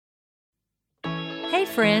Hey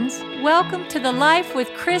friends, welcome to the Life with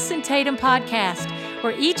Chris and Tatum podcast,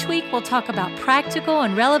 where each week we'll talk about practical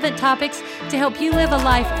and relevant topics to help you live a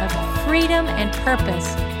life of freedom and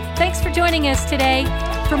purpose. Thanks for joining us today.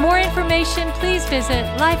 For more information, please visit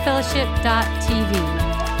lifefellowship.tv.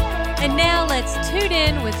 And now let's tune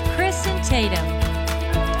in with Chris and Tatum.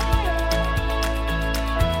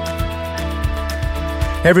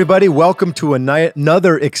 Hey everybody, welcome to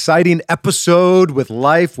another exciting episode with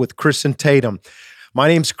Life with Chris and Tatum. My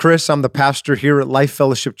name's Chris. I'm the pastor here at Life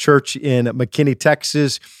Fellowship Church in McKinney,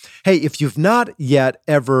 Texas. Hey, if you've not yet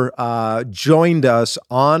ever joined us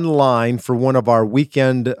online for one of our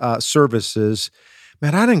weekend services,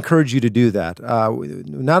 man, I'd encourage you to do that.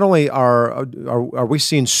 Not only are we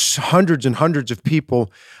seeing hundreds and hundreds of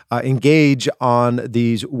people engage on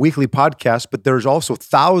these weekly podcasts, but there's also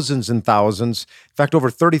thousands and thousands, in fact, over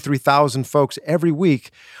 33,000 folks every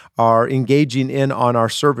week are engaging in on our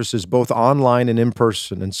services, both online and in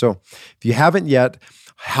person. And so if you haven't yet,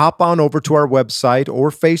 hop on over to our website or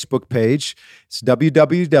Facebook page. It's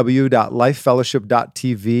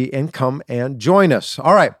www.lifefellowship.tv and come and join us.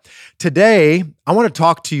 All right. Today, I want to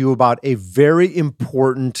talk to you about a very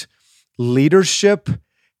important leadership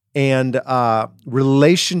and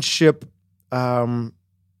relationship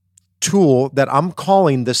tool that I'm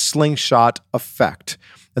calling the slingshot effect.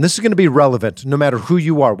 And this is going to be relevant no matter who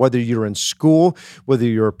you are, whether you're in school, whether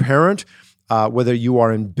you're a parent, whether you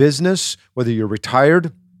are in business, whether you're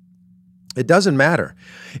retired. It doesn't matter.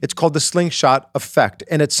 It's called the slingshot effect.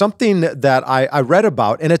 And it's something that I read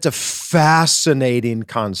about, and it's a fascinating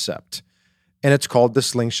concept. And it's called the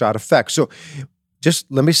slingshot effect. So just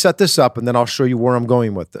let me set this up, and then I'll show you where I'm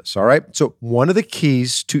going with this, all right? So one of the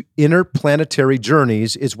keys to interplanetary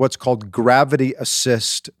journeys is what's called gravity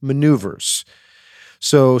assist maneuvers.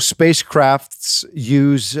 So spacecrafts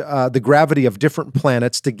use the gravity of different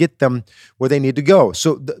planets to get them where they need to go.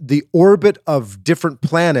 So the orbit of different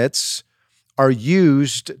planets are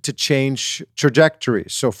used to change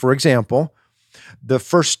trajectories. So for example, the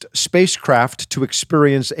first spacecraft to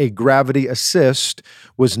experience a gravity assist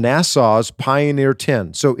was NASA's Pioneer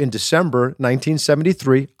 10. So in December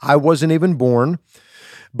 1973, I wasn't even born,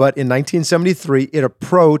 but in 1973, it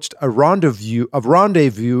approached a rendezvous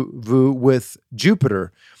with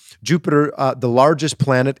Jupiter, the largest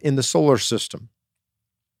planet in the solar system.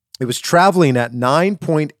 It was traveling at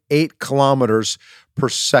 9.8 kilometers per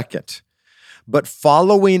second. But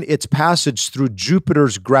following its passage through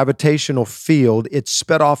Jupiter's gravitational field, it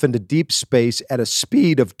sped off into deep space at a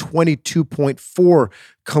speed of 22.4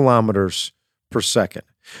 kilometers per second.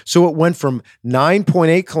 So it went from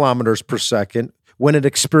 9.8 kilometers per second. When it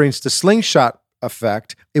experienced the slingshot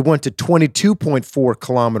effect, it went to 22.4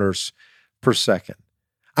 kilometers per second.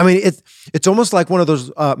 I mean, it's almost like one of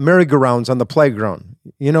those merry-go-rounds on the playground,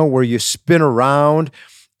 you know, where you spin around,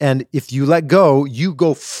 and if you let go, you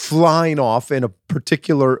go flying off in a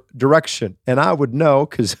particular direction. And I would know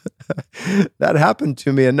because that happened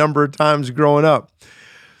to me a number of times growing up.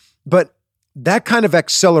 But that kind of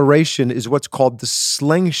acceleration is what's called the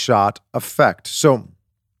slingshot effect. So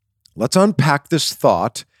let's unpack this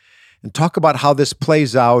thought and talk about how this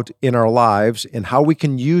plays out in our lives and how we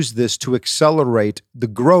can use this to accelerate the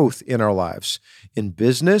growth in our lives, in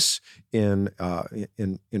business, in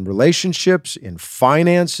relationships, in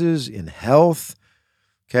finances, in health,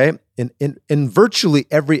 okay, in virtually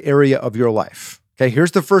every area of your life. Okay, here's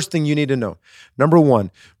the first thing you need to know. Number one,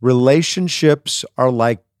 relationships are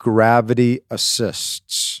like gravity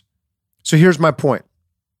assists. So here's my point.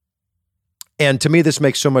 And to me, this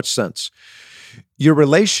makes so much sense. Your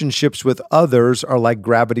relationships with others are like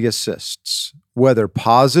gravity assists, whether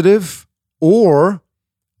positive or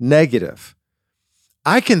negative.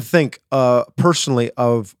 I can think personally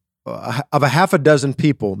of a half a dozen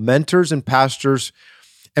people, mentors and pastors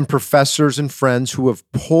and professors and friends who have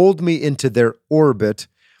pulled me into their orbit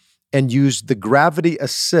and used the gravity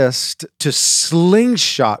assist to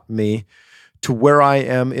slingshot me to where I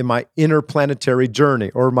am in my interplanetary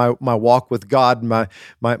journey, or my walk with God, my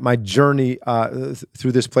journey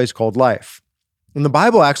through this place called life. And the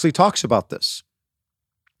Bible actually talks about this.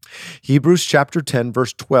 Hebrews chapter 10,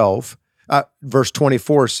 verse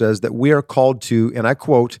 24 says that we are called to, and I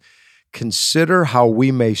quote, consider how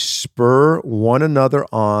we may spur one another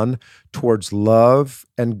on towards love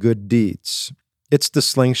and good deeds. It's the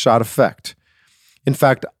slingshot effect. In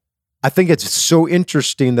fact, I think it's so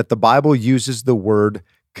interesting that the Bible uses the word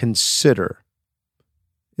consider.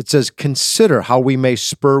 It says, consider how we may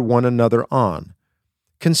spur one another on.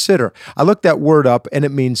 Consider. I looked that word up, and it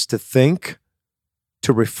means to think,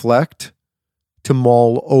 to reflect, to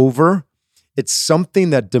mull over. It's something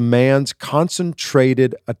that demands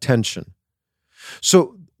concentrated attention.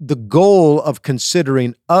 So the goal of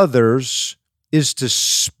considering others is to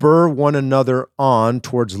spur one another on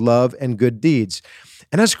towards love and good deeds.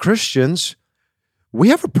 And as Christians, we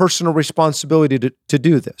have a personal responsibility to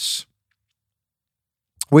do this.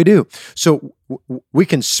 We do. So we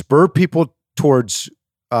can spur people towards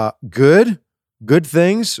good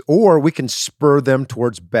things, or we can spur them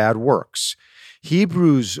towards bad works.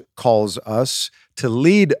 Hebrews calls us to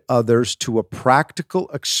lead others to a practical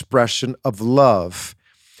expression of love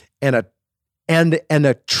and an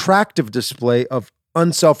attractive display of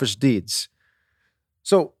unselfish deeds.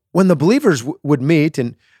 So when the believers would meet,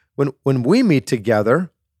 and when we meet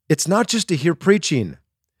together, it's not just to hear preaching,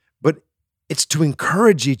 but it's to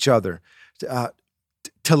encourage each other,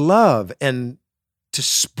 to love and to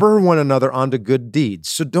spur one another onto good deeds.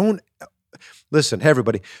 So listen,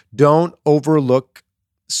 everybody, don't overlook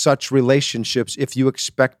such relationships if you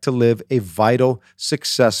expect to live a vital,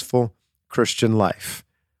 successful Christian life.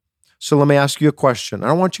 So let me ask you a question.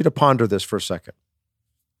 I want you to ponder this for a second.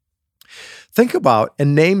 Think about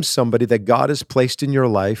and name somebody that God has placed in your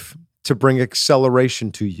life to bring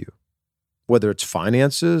acceleration to you, whether it's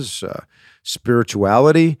finances,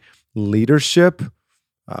 spirituality, leadership,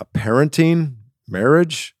 parenting,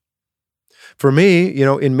 marriage. For me,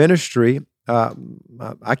 in ministry,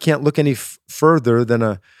 I can't look any further than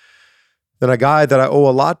a guy that I owe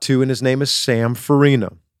a lot to, and his name is Sam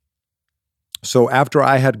Farina. So after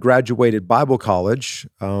I had graduated Bible college,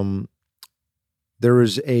 there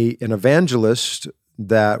was an evangelist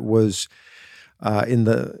that was in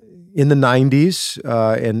the 90s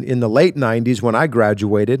and in the late 90s when I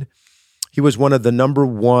graduated. He was one of the number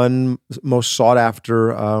one most sought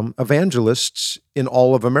after evangelists in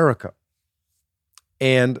all of America.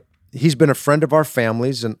 And he's been a friend of our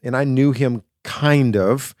families, and I knew him kind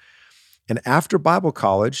of. And after Bible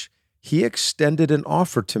college, he extended an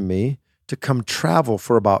offer to me to come travel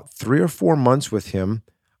for about 3 or 4 months with him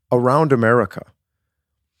around America.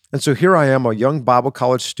 And so here I am, a young Bible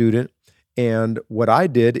college student, and what I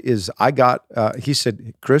did is he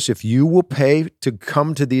said, Chris, if you will pay to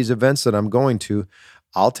come to these events that I'm going to,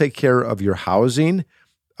 I'll take care of your housing,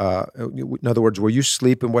 in other words, where you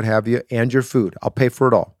sleep and what have you, and your food. I'll pay for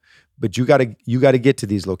it all. But you got to get to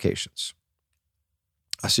these locations.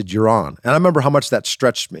 I said, you're on. And I remember how much that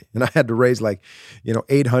stretched me. And I had to raise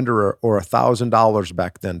 $800 or $1,000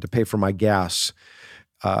 back then to pay for my gas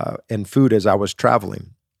and food as I was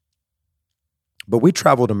traveling. But we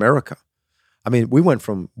traveled America. I mean, we went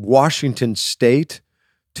from Washington State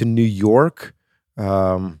to New York,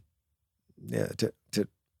 to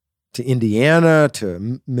Indiana,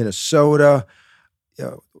 to Minnesota,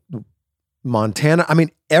 Montana. I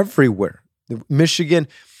mean, everywhere, Michigan.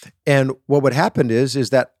 And what would happen is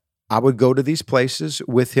that I would go to these places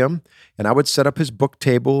with him, and I would set up his book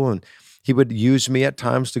table, and he would use me at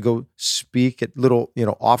times to go speak at little,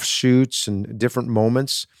 offshoots and different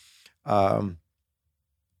moments.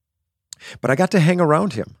 But I got to hang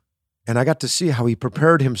around him, and I got to see how he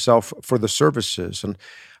prepared himself for the services. And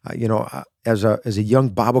as a young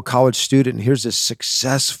Bible college student, and here's this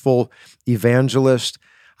successful evangelist.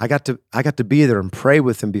 I got to be there and pray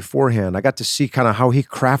with him beforehand. I got to see kind of how he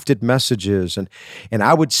crafted messages, and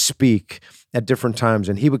I would speak at different times,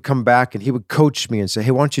 and he would come back and he would coach me and say,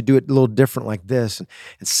 hey, why don't you do it a little different like this and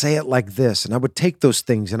say it like this? And I would take those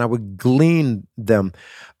things and I would glean them.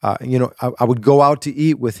 I would go out to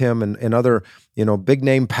eat with him and other, big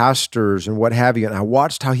name pastors and what have you. And I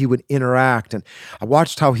watched how he would interact, and I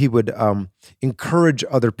watched how he would encourage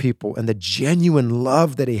other people, and the genuine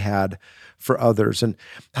love that he had for others, and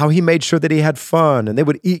how he made sure that he had fun and they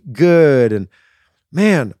would eat good. And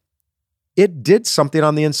man, it did something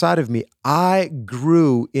on the inside of me. I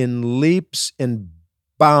grew in leaps and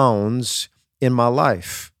bounds in my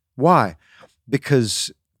life. Why?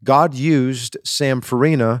 Because God used Sam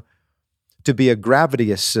Farina to be a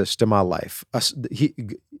gravity assist in my life.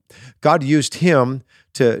 God used him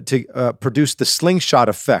to produce the slingshot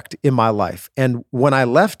effect in my life. And when I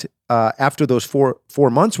left after those four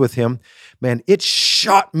months with him, man, it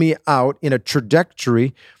shot me out in a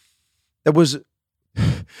trajectory that was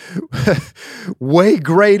way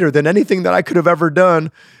greater than anything that I could have ever done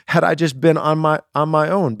had I just been on my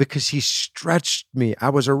own, because he stretched me. I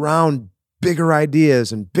was around bigger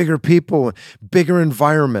ideas and bigger people and bigger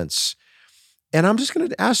environments. And I'm just going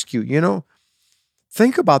to ask you,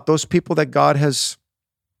 think about those people that God has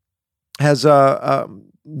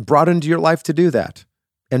brought into your life to do that,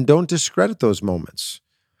 and don't discredit those moments.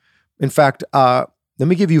 In fact, let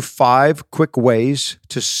me give you 5 quick ways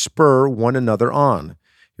to spur one another on.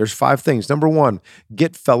 Here's 5 things. Number 1,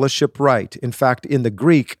 get fellowship right. In fact, in the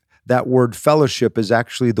Greek, that word fellowship is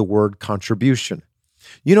actually the word contribution.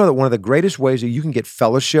 You know that one of the greatest ways that you can get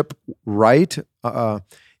fellowship right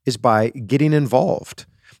is by getting involved.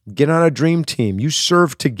 Get on a dream team. You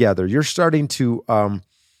serve together. You're starting to,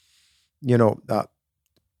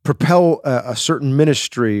 propel a certain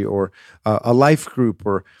ministry or a life group,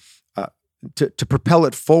 or to propel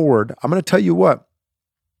it forward. I'm going to tell you what.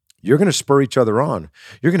 You're going to spur each other on.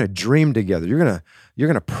 You're going to dream together. You're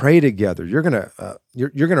going to pray together. You're going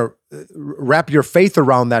to wrap your faith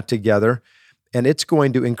around that together, and it's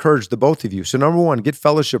going to encourage the both of you. So number one, get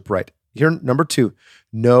fellowship right. Here, number two,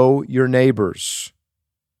 know your neighbors.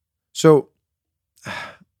 So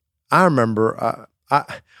I remember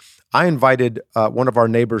I invited one of our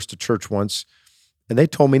neighbors to church once, and they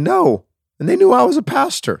told me no, and they knew I was a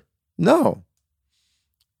pastor. No.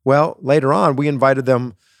 Well, later on, we invited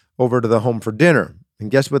them over to the home for dinner.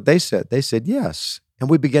 And guess what they said? They said yes. And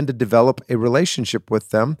we began to develop a relationship with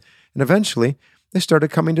them. And eventually they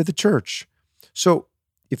started coming to the church. So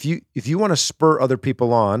if you want to spur other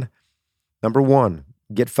people on, number one,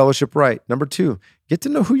 get fellowship right. Number two, get to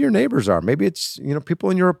know who your neighbors are. Maybe it's,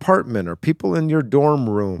 people in your apartment, or people in your dorm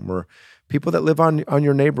room, or people that live on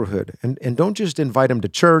your neighborhood. And don't just invite them to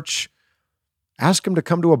church. Ask them to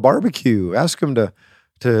come to a barbecue. Ask them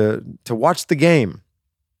to watch the game.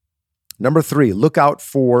 Number three, look out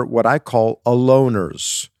for what I call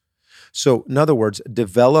aloners. So in other words,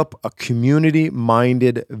 develop a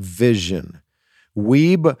community-minded vision.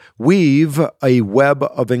 Weave a web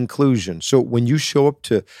of inclusion. So when you show up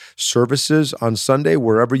to services on Sunday,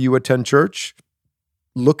 wherever you attend church,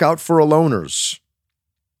 look out for aloners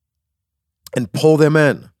and pull them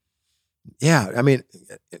in. Yeah,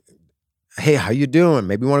 hey, how you doing?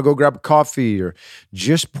 Maybe you want to go grab a coffee, or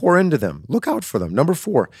just pour into them. Look out for them. Number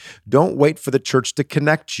four, don't wait for the church to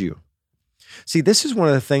connect you. See, this is one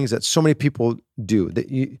of the things that so many people do.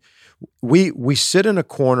 We sit in a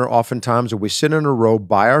corner oftentimes, or we sit in a row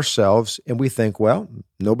by ourselves, and we think, well,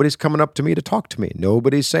 nobody's coming up to me to talk to me.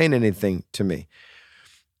 Nobody's saying anything to me.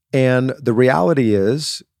 And the reality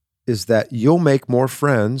is that you'll make more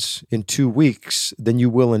friends in 2 weeks than you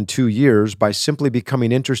will in 2 years by simply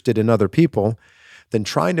becoming interested in other people than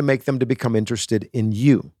trying to make them to become interested in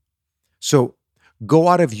you. So go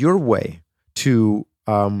out of your way to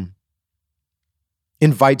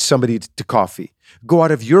invite somebody to coffee. Go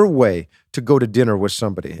out of your way to go to dinner with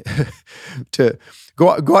somebody. to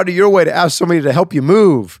go out of your way to ask somebody to help you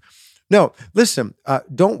move. No, listen,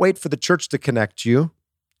 don't wait for the church to connect you.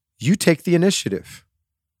 You take the initiative.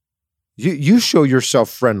 You show yourself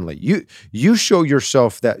friendly. You show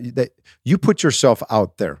yourself that you put yourself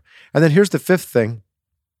out there. And then here's the fifth thing,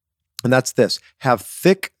 and that's this: have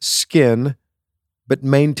thick skin, but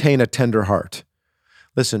maintain a tender heart.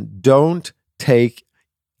 Listen, don't take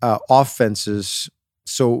offenses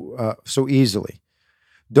so easily.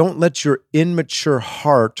 Don't let your immature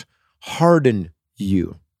heart harden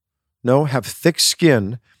you. No, have thick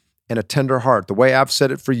skin and a tender heart. The way I've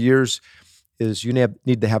said it for years is you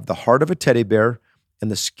need to have the heart of a teddy bear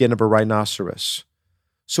and the skin of a rhinoceros.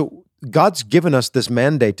 So God's given us this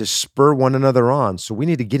mandate to spur one another on. So we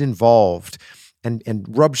need to get involved and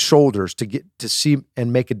rub shoulders to get to see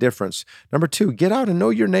and make a difference. Number two, get out and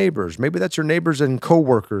know your neighbors. Maybe that's your neighbors and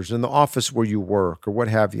coworkers in the office where you work, or what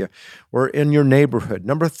have you, or in your neighborhood.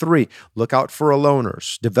 Number three, look out for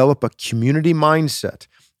aloners. Develop a community mindset.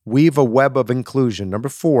 Weave a web of inclusion. Number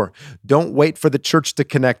four, don't wait for the church to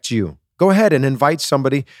connect you. Go ahead and invite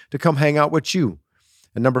somebody to come hang out with you.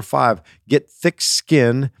 And number five, get thick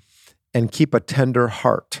skin and keep a tender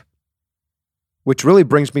heart. Which really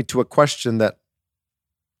brings me to a question that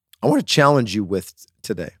I want to challenge you with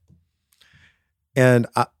today. And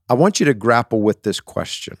I want you to grapple with this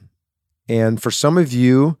question. And for some of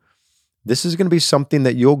you, this is going to be something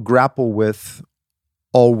that you'll grapple with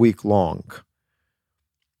all week long.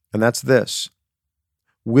 And that's this: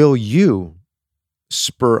 will you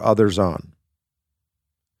spur others on?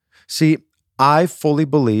 See, I fully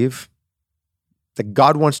believe that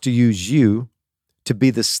God wants to use you to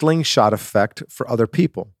be the slingshot effect for other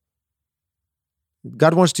people.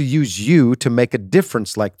 God wants to use you to make a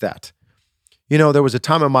difference like that. There was a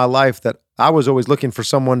time in my life that I was always looking for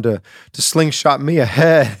someone to slingshot me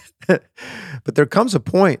ahead. But there comes a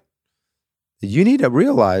point that you need to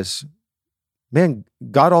realize, man,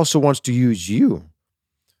 God also wants to use you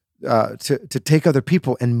to take other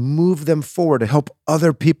people and move them forward to help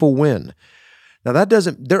other people win. Now I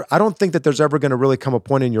don't think that there's ever going to really come a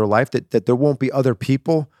point in your life that there won't be other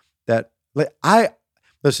people that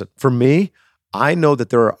listen, for me, I know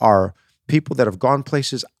that there are people that have gone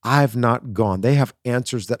places I've not gone. They have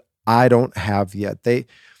answers that I don't have yet.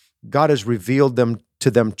 God has revealed them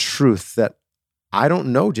to them truth that I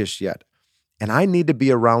don't know just yet. And I need to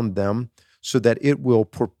be around them so that it will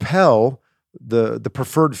propel the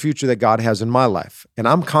preferred future that God has in my life. And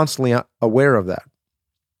I'm constantly aware of that.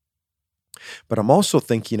 But I'm also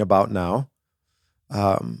thinking about now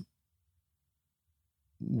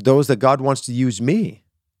those that God wants to use me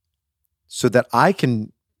so that I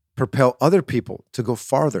can propel other people to go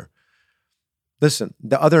farther. Listen,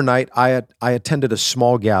 the other night I attended a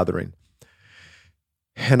small gathering,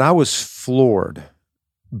 and I was floored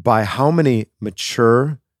by how many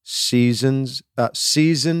mature, seasoned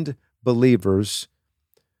believers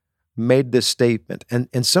made this statement.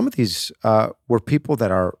 And some of these were people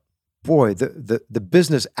that are, boy, the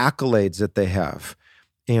business accolades that they have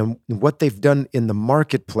and what they've done in the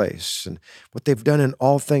marketplace and what they've done in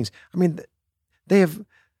all things. I mean, they have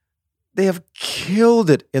killed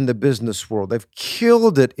it in the business world. They've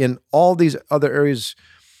killed it in all these other areas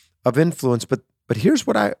of influence. But here's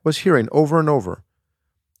what I was hearing over and over.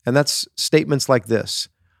 And that's statements like this: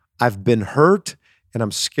 I've been hurt and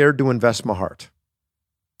I'm scared to invest my heart.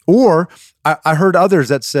 Or I heard others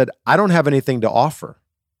that said, I don't have anything to offer.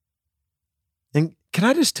 And can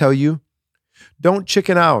I just tell you, don't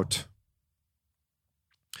chicken out.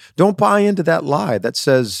 Don't buy into that lie that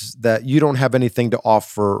says that you don't have anything to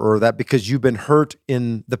offer, or that because you've been hurt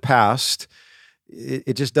in the past,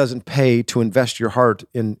 it just doesn't pay to invest your heart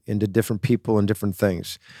into different people and different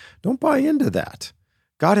things. Don't buy into that.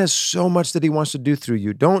 God has so much that he wants to do through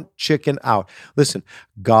you. Don't chicken out. Listen,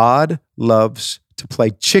 God loves to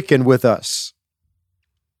play chicken with us.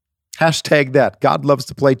 Hashtag that. God loves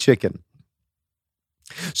to play chicken.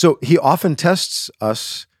 So he often tests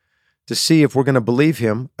us to see if we're going to believe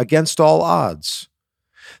him against all odds.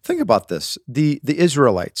 Think about this. The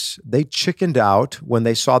Israelites, they chickened out when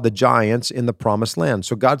they saw the giants in the promised land.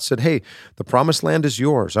 So God said, hey, the promised land is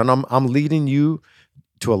yours, and I'm leading you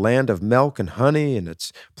to a land of milk and honey, and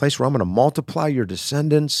it's a place where I'm going to multiply your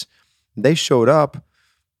descendants. They showed up,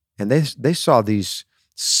 and they saw these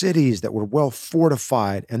cities that were well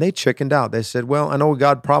fortified, and they chickened out. They said, well, I know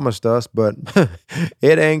God promised us, but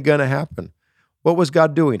it ain't going to happen. What was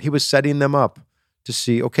God doing? He was setting them up to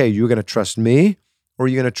see, okay, you're going to trust me, or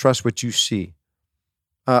you're going to trust what you see.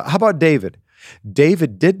 How about David?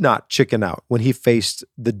 David did not chicken out when he faced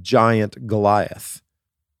the giant Goliath.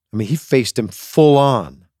 I mean, he faced him full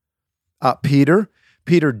on. Peter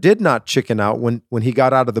did not chicken out when he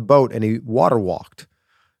got out of the boat and he water walked.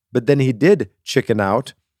 But then he did chicken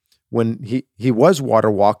out when he was water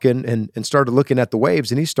walking and started looking at the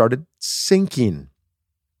waves and he started sinking.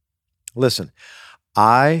 Listen,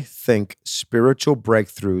 I think spiritual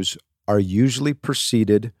breakthroughs are usually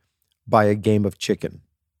preceded by a game of chicken.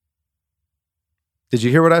 Did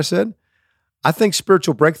you hear what I said? I think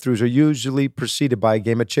spiritual breakthroughs are usually preceded by a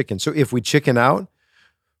game of chicken. So if we chicken out,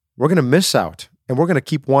 we're going to miss out and we're going to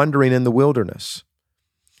keep wandering in the wilderness.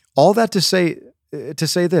 All that to say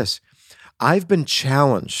this, I've been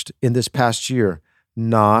challenged in this past year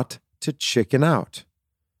not to chicken out.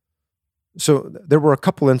 So there were a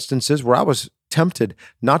couple instances where I was tempted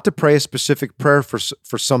not to pray a specific prayer for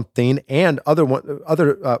something and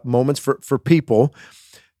other moments for people,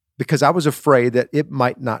 because I was afraid that it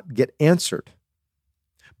might not get answered.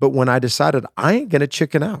 But when I decided I ain't going to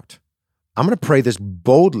chicken out, I'm going to pray this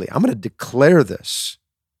boldly, I'm going to declare this,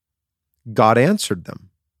 God answered them.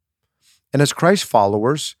 And as Christ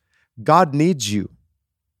followers, God needs you.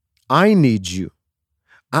 I need you.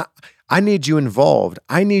 I need you involved.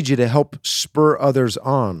 I need you to help spur others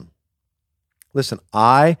on. Listen,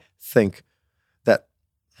 I think that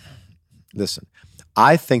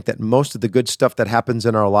most of the good stuff that happens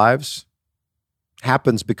in our lives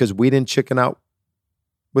happens because we didn't chicken out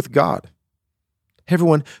with God. Hey,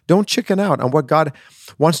 everyone, don't chicken out on what God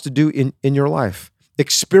wants to do in your life.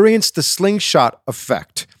 Experience the slingshot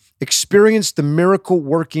effect. Experience the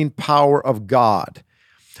miracle-working power of God.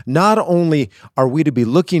 Not only are we to be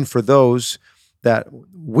looking for those that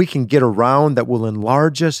we can get around that will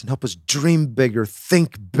enlarge us and help us dream bigger,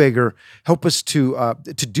 think bigger, help us to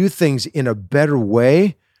do things in a better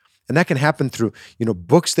way. And that can happen through,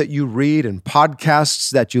 books that you read and podcasts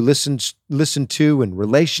that you listen to and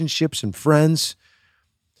relationships and friends.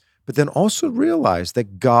 But then also realize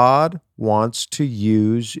that God wants to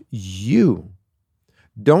use you.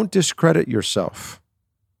 Don't discredit yourself.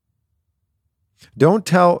 Don't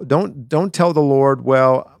tell the Lord,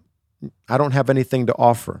 well, I don't have anything to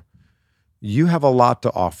offer. You have a lot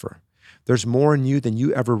to offer. There's more in you than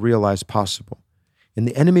you ever realized possible. And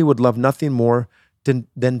the enemy would love nothing more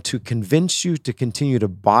than to convince you to continue to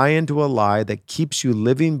buy into a lie that keeps you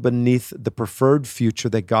living beneath the preferred future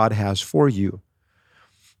that God has for you.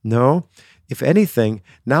 No, If anything,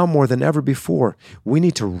 now more than ever before, we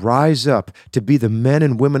need to rise up to be the men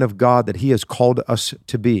and women of God that He has called us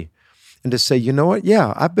to be. And to say, you know what?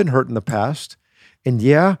 Yeah, I've been hurt in the past. And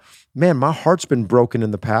yeah, man, my heart's been broken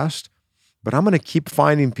in the past. But I'm going to keep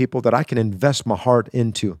finding people that I can invest my heart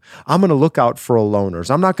into. I'm going to look out for aloners.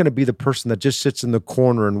 I'm not going to be the person that just sits in the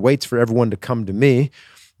corner and waits for everyone to come to me.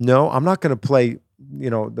 No, I'm not going to play,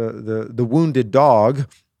 the wounded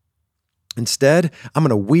dog. Instead, I'm going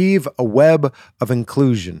to weave a web of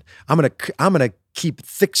inclusion. I'm going to keep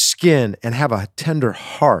thick skin and have a tender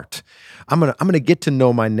heart. I'm going to get to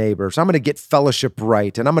know my neighbors. I'm going to get fellowship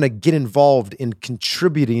right, and I'm going to get involved in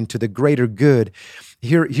contributing to the greater good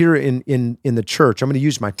here in the church. I'm going to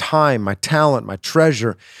use my time, my talent, my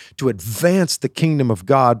treasure to advance the kingdom of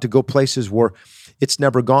God, to go places where it's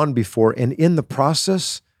never gone before. And in the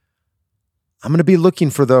process, I'm going to be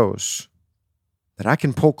looking for those that I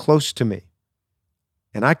can pull close to me,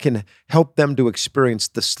 and I can help them to experience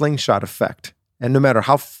the slingshot effect. And no matter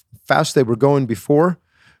how fast they were going before,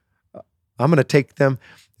 I'm going to take them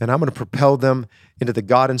and I'm going to propel them into the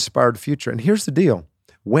God-inspired future. And here's the deal.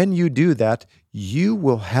 When you do that, you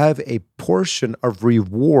will have a portion of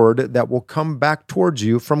reward that will come back towards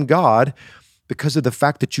you from God because of the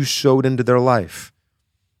fact that you sowed into their life,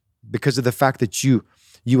 because of the fact that you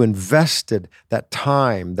invested that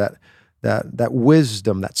time, that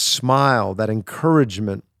wisdom, that smile, that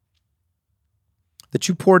encouragement that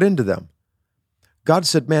you poured into them. God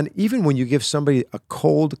said, man, even when you give somebody a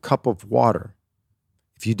cold cup of water,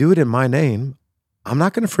 if you do it in my name, I'm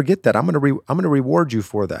not going to forget that. I'm going to reward you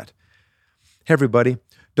for that. Hey, everybody,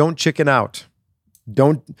 don't chicken out.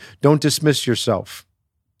 Don't dismiss yourself.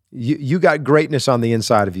 You got greatness on the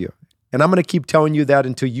inside of you. And I'm going to keep telling you that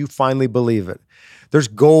until you finally believe it. There's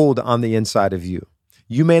gold on the inside of you.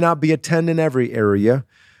 You may not be a 10 in every area,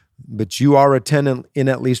 but you are a 10 in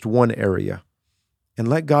at least one area. And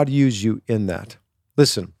let God use you in that.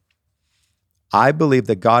 Listen, I believe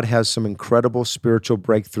that God has some incredible spiritual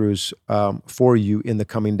breakthroughs for you in the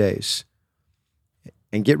coming days.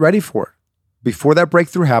 And get ready for it. Before that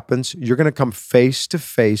breakthrough happens, you're going to come face to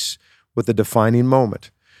face with a defining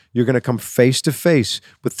moment. You're going to come face to face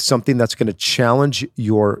with something that's going to challenge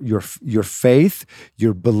your faith,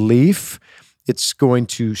 your belief. It's going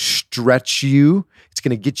to stretch you. It's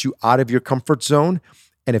going to get you out of your comfort zone.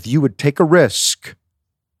 And if you would take a risk,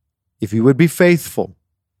 if you would be faithful,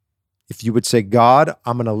 if you would say, God,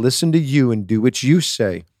 I'm going to listen to you and do what you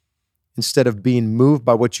say, instead of being moved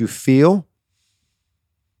by what you feel,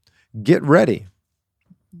 get ready.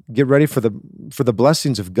 Get ready for the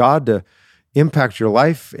blessings of God to impact your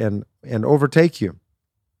life and overtake you.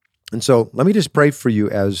 And so let me just pray for you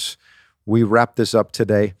as we wrap this up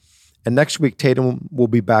today. And next week, Tatum will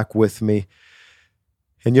be back with me.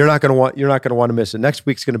 And you're not going to want to miss it. Next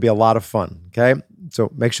week's going to be a lot of fun, okay?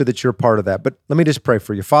 So make sure that you're a part of that. But let me just pray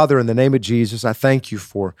for you. Father, in the name of Jesus, I thank you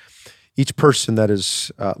for each person that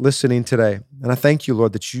is listening today. And I thank you,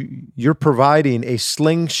 Lord, that you're providing a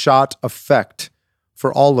slingshot effect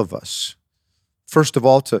for all of us. First of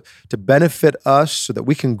all, to benefit us so that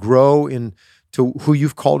we can grow into who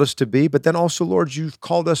you've called us to be. But then also, Lord, you've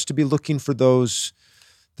called us to be looking for those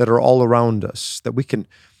that are all around us, that we can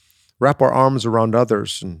wrap our arms around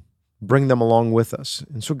others and bring them along with us.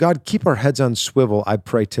 And so, God, keep our heads on swivel, I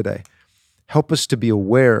pray today. Help us to be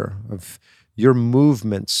aware of your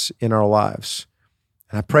movements in our lives.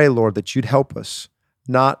 And I pray, Lord, that you'd help us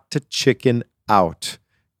not to chicken out.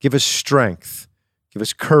 Give us strength. Give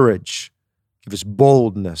us courage. Give us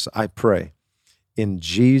boldness, I pray. In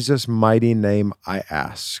Jesus' mighty name I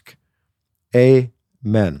ask.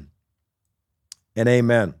 Amen. And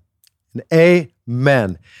amen. And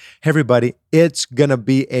amen. Hey, everybody, it's going to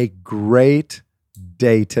be a great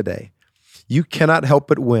day today. You cannot help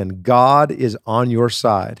but win. God is on your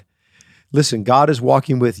side. Listen, God is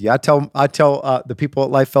walking with you. I tell the people at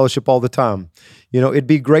Life Fellowship all the time, it'd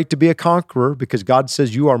be great to be a conqueror because God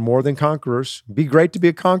says you are more than conquerors. It'd be great to be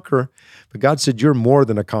a conqueror, but God said you're more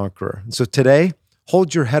than a conqueror. And so today,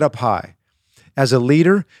 hold your head up high. As a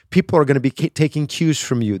leader, people are going to be taking cues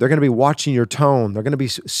from you. They're going to be watching your tone. They're going to be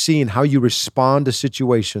seeing how you respond to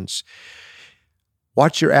situations.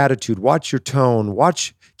 Watch your attitude. Watch your tone.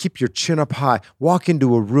 Keep your chin up high. Walk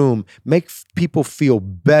into a room. Make people feel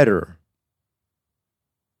better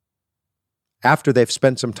after they've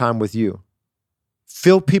spent some time with you.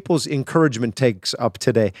 Fill people's encouragement takes up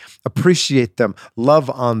today. Appreciate them. Love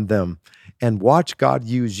on them. And watch God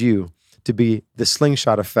use you to be the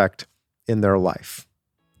slingshot effect in their life.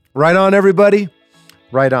 Right on, everybody.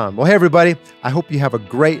 Right on. Well, hey, everybody, I hope you have a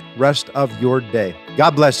great rest of your day.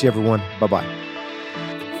 God bless you, everyone. Bye-bye.